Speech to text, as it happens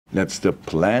that's the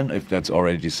plan. If that's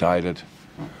already decided,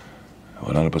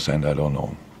 100% I don't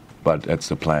know. But that's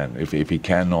the plan. If he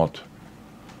cannot,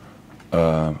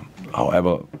 how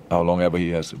long ever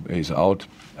he's out,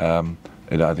 and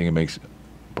I think it makes,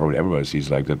 probably everybody sees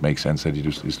like that makes sense that he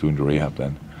is doing the rehab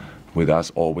then with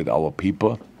us or with our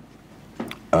people,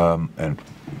 and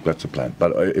that's the plan.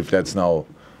 But if that's now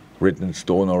written in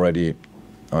stone already,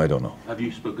 I don't know. Have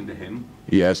you spoken to him?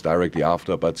 Yes, directly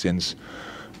after, but since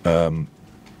pretty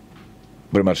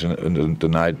much in the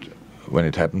night when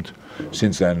it happened,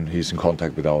 since then he's in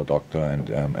contact with our doctor, and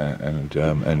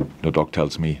the doc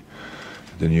tells me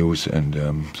the news, and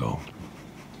so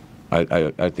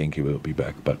I think he will be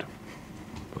back, but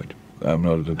I'm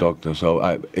not the doctor. So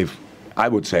I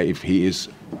would say if he is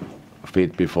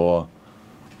fit before,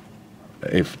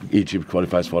 if Egypt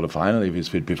qualifies for the final, if he's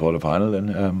fit before the final,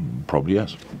 then probably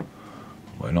yes.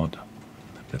 Why not?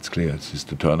 That's clear. It's just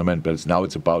the tournament, but now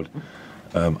it's about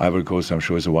Ivory Coast. I'm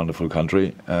sure is a wonderful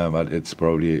country, but it's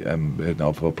probably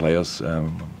now for players,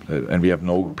 and we have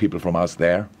no people from us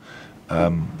there,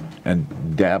 and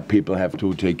their people have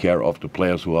to take care of the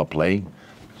players who are playing.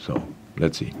 So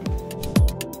let's see.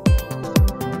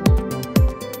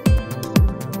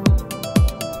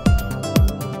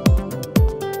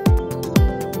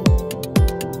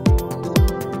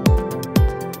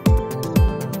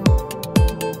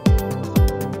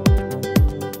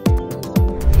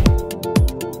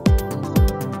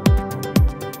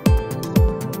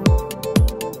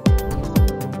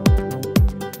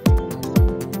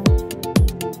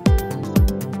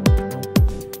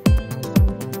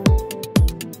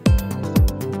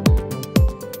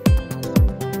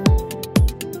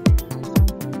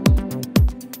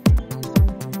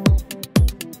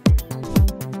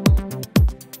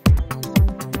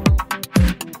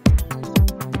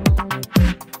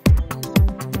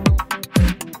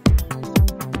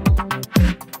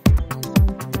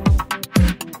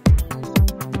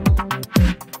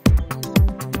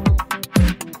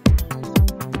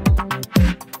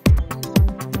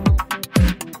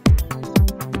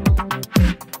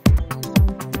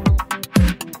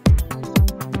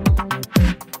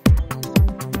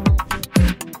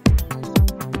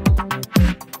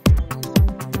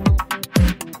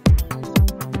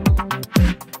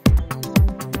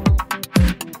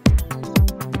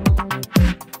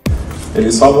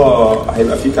 الإصابة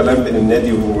هيبقى في كلام بين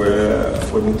النادي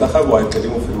والمنتخب،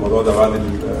 وهيتكلموا في الموضوع ده بعد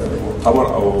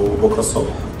المؤتمر أو بكرة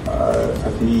الصبح.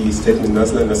 ففي ستيتمنت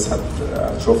نازلة الناس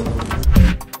هتشوفها.